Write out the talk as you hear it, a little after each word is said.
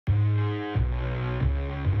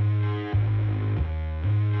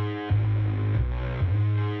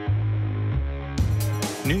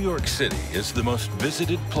New York City is the most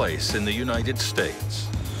visited place in the United States.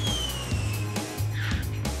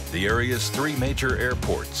 The area's 3 major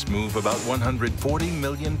airports move about 140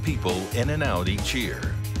 million people in and out each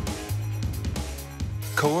year.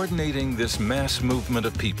 Coordinating this mass movement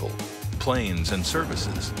of people, planes and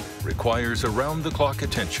services requires around-the-clock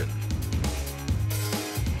attention.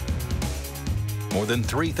 More than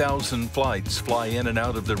 3,000 flights fly in and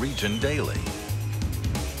out of the region daily.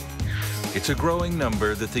 It's a growing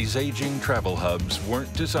number that these aging travel hubs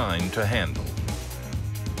weren't designed to handle.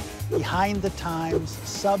 Behind the times,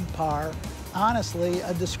 subpar, honestly,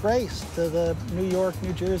 a disgrace to the New York,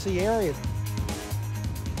 New Jersey area.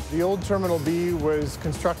 The old Terminal B was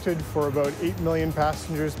constructed for about 8 million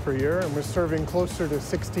passengers per year and was serving closer to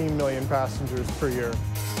 16 million passengers per year.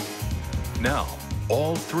 Now,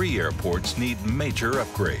 all 3 airports need major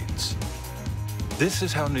upgrades. This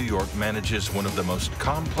is how New York manages one of the most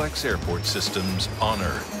complex airport systems on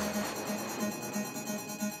Earth.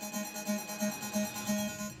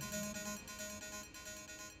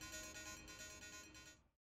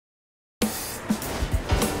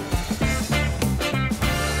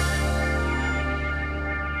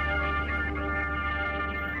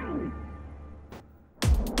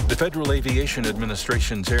 The Federal Aviation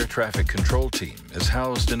Administration's air traffic control team is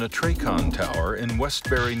housed in a TRACON tower in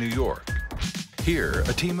Westbury, New York. Here,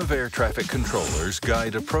 a team of air traffic controllers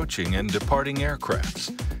guide approaching and departing aircrafts,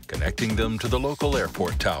 connecting them to the local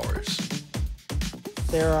airport towers.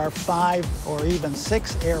 There are 5 or even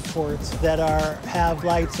 6 airports that have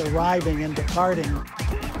lights arriving and departing.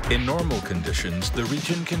 In normal conditions, the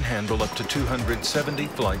region can handle up to 270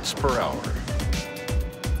 flights per hour.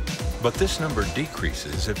 But this number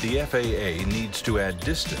decreases if the FAA needs to add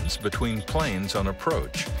distance between planes on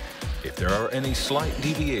approach, if there are any slight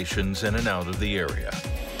deviations in and out of the area.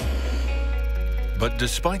 But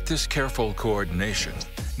despite this careful coordination,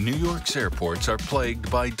 New York's airports are plagued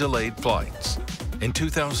by delayed flights. In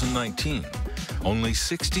 2019, only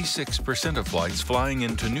 66% of flights flying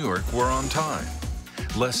into Newark were on time,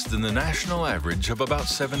 less than the national average of about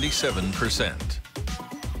 77%.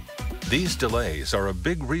 These delays are a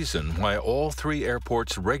big reason why all 3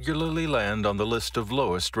 airports regularly land on the list of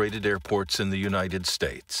lowest rated airports in the United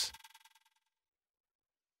States.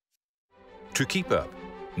 To keep up,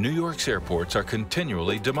 New York's airports are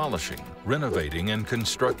continually demolishing, renovating, and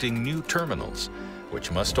constructing new terminals,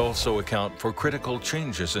 which must also account for critical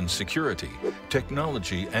changes in security,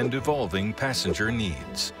 technology, and evolving passenger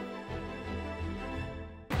needs.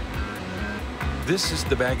 This is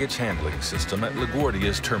the baggage handling system at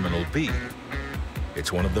LaGuardia's Terminal B.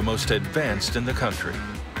 It's one of the most advanced in the country.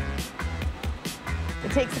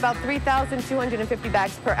 It takes about 3,250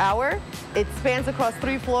 bags per hour. It spans across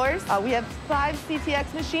 3 floors. We have 5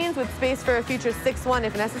 CTX machines with space for a future 6th one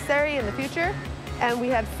if necessary in the future. And we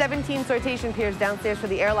have 17 sortation piers downstairs for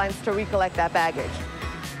the airlines to recollect that baggage.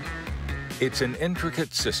 It's an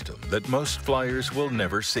intricate system that most flyers will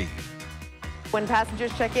never see. When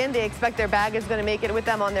passengers check in, they expect their bag is going to make it with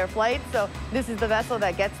them on their flight, so this is the vessel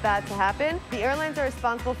that gets that to happen. The airlines are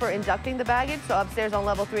responsible for inducting the baggage, so upstairs on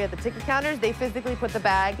level 3 at the ticket counters, they physically put the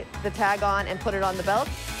bag, the tag on, and put it on the belt.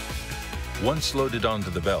 Once loaded onto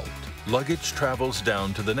the belt, luggage travels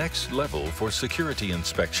down to the next level for security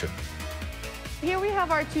inspection. Here we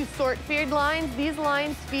have our 2 sort feed lines. These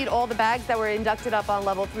lines feed all the bags that were inducted up on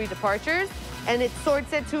level 3 departures, and it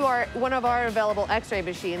sorts it to one of our available X-ray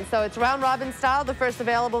machines. So it's round-robin style, the first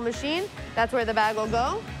available machine. That's where the bag will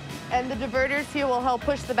go. And the diverters here will help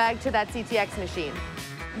push the bag to that CTX machine.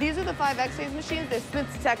 These are the 5 X-rays machines. They're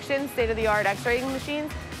Smith Detection, state-of-the-art X-ray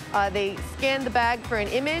machines. They scan the bag for an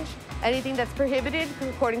image. Anything that's prohibited,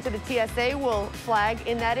 according to the TSA, will flag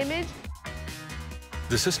in that image.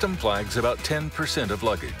 The system flags about 10% of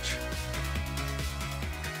luggage.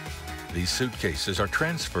 These suitcases are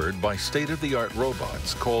transferred by state-of-the-art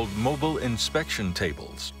robots called Mobile Inspection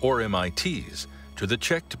Tables, or MITs, to the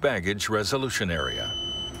checked baggage resolution area.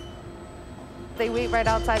 They wait right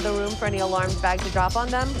outside the room for any alarmed bag to drop on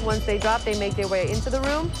them. Once they drop, they make their way into the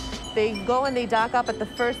room. They go and they dock up at the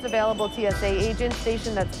first available TSA agent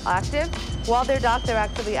station that's active. While they're docked, they're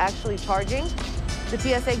actually charging. The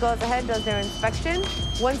TSA goes ahead, does their inspection.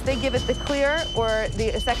 Once they give it the clear, or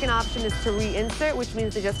the second option is to reinsert, which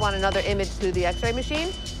means they just want another image through the X-ray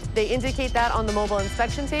machine. They indicate that on the mobile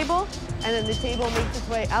inspection table, and then the table makes its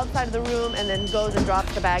way outside of the room and then goes and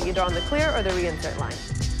drops the bag either on the clear or the reinsert line.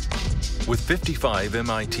 With 55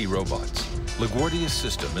 MIT robots, LaGuardia's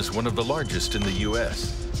system is one of the largest in the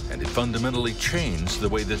U.S., and it fundamentally changed the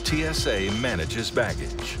way the TSA manages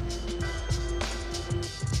baggage.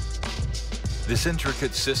 This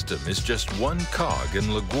intricate system is just one cog in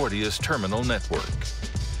LaGuardia's terminal network.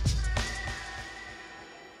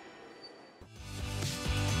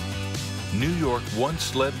 New York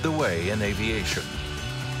once led the way in aviation.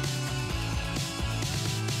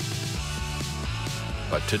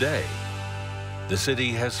 But today, the city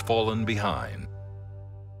has fallen behind.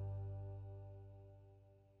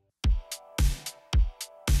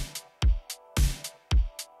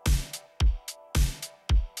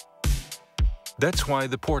 That's why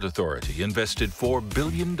the Port Authority invested $4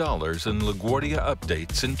 billion in LaGuardia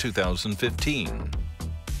updates in 2015.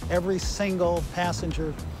 Every single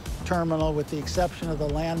passenger terminal, with the exception of the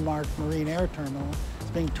landmark Marine Air Terminal, is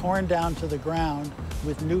being torn down to the ground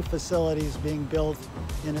with new facilities being built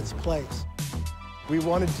in its place. We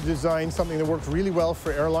wanted to design something that worked really well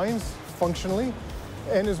for airlines, functionally,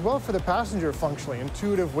 and as well for the passenger functionally.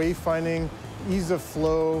 Intuitive wayfinding, ease of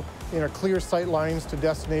flow, clear sight lines to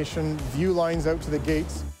destination, view lines out to the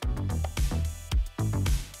gates.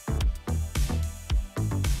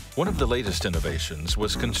 One of the latest innovations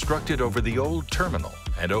was constructed over the old terminal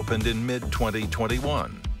and opened in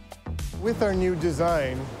mid-2021. With our new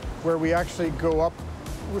design, where we actually go up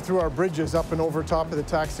through our bridges up and over top of the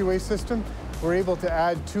taxiway system, we're able to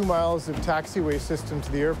add 2 miles of taxiway system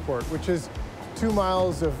to the airport, which is 2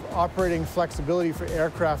 miles of operating flexibility for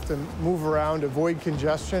aircraft to move around, avoid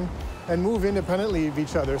congestion, and move independently of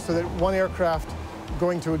each other so that one aircraft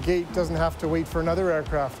going to a gate doesn't have to wait for another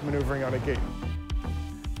aircraft maneuvering on a gate.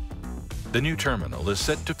 The new terminal is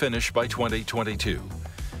set to finish by 2022,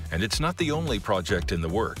 and it's not the only project in the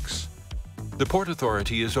works. The Port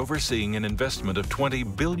Authority is overseeing an investment of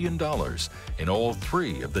 $20 billion in all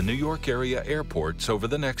 3 of the New York area airports over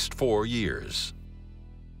the next 4 years.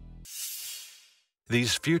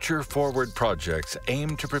 These future-forward projects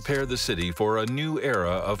aim to prepare the city for a new era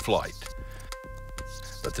of flight.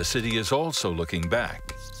 But the city is also looking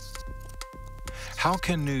back. How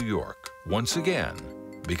can New York, once again,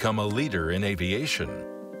 become a leader in aviation?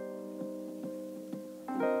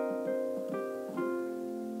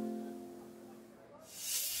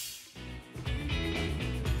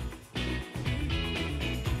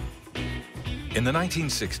 In the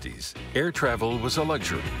 1960s, air travel was a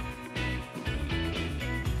luxury.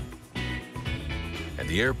 And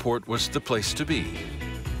the airport was the place to be.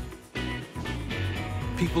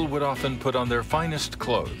 People would often put on their finest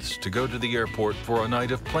clothes to go to the airport for a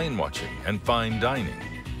night of plane watching and fine dining,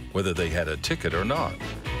 whether they had a ticket or not.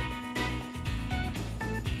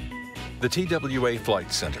 The TWA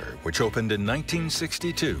Flight Center, which opened in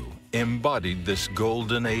 1962, embodied this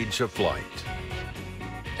golden age of flight.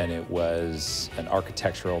 And it was an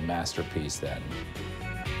architectural masterpiece then.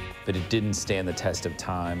 But it didn't stand the test of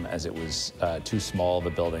time as it was too small of a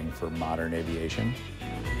building for modern aviation.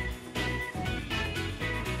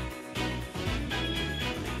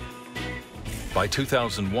 By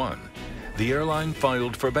 2001, the airline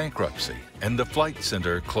filed for bankruptcy and the Flight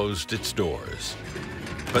Center closed its doors.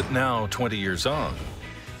 But now, 20 years on,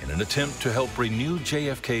 in an attempt to help renew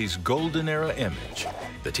JFK's golden era image,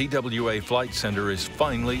 the TWA Flight Center is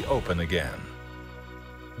finally open again.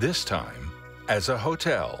 This time as a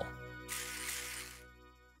hotel.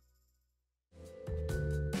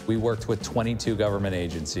 We worked with 22 government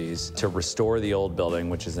agencies to restore the old building,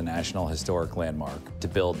 which is a National Historic Landmark, to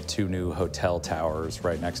build 2 new hotel towers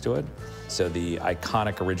right next to it. So the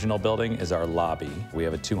iconic original building is our lobby. We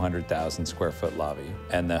have a 200,000 square foot lobby,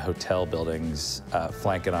 and the hotel buildings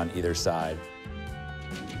flank it on either side.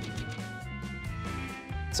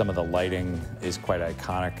 Some of the lighting is quite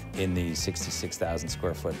iconic in the 66,000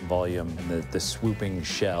 square foot volume, and the swooping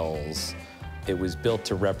shells. It was built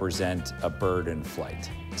to represent a bird in flight.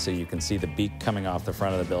 So you can see the beak coming off the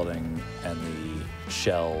front of the building and the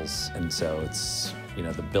shells, and so it's,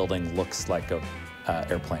 the building looks like a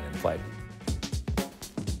airplane in flight.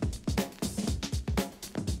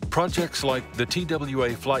 Projects like the TWA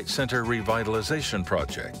Flight Center Revitalization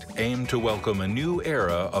Project aim to welcome a new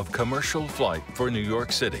era of commercial flight for New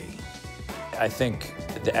York City. I think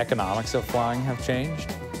the economics of flying have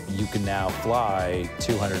changed. You can now fly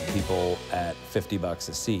 200 people at $50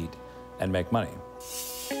 a seat and make money.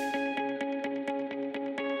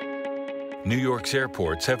 New York's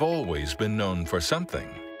airports have always been known for something.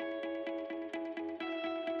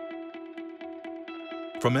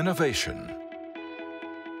 From innovation.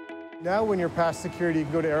 Now when you're past security, you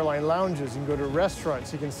can go to airline lounges, you can go to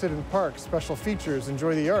restaurants, you can sit in parks, special features,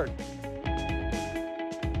 enjoy the art.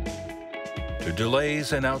 To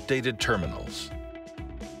delays and outdated terminals.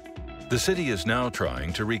 The city is now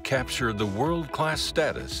trying to recapture the world-class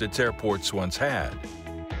status its airports once had.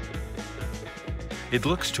 It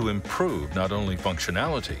looks to improve not only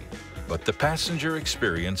functionality, but the passenger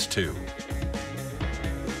experience too.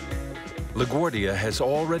 LaGuardia has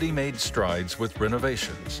already made strides with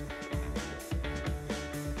renovations.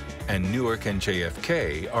 and Newark and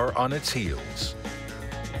JFK are on its heels.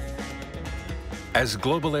 As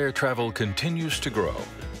global air travel continues to grow,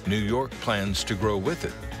 New York plans to grow with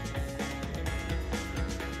it.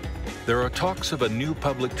 There are talks of a new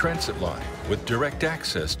public transit line with direct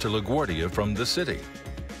access to LaGuardia from the city,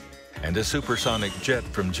 and a supersonic jet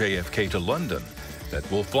from JFK to London that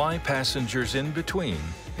will fly passengers in between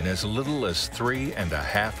in as little as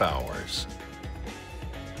 3.5 hours.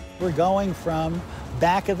 We're going from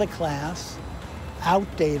back of the class,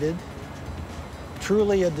 outdated,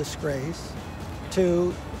 truly a disgrace,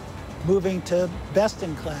 to moving to best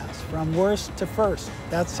in class, from worst to first.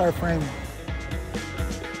 That's our framework.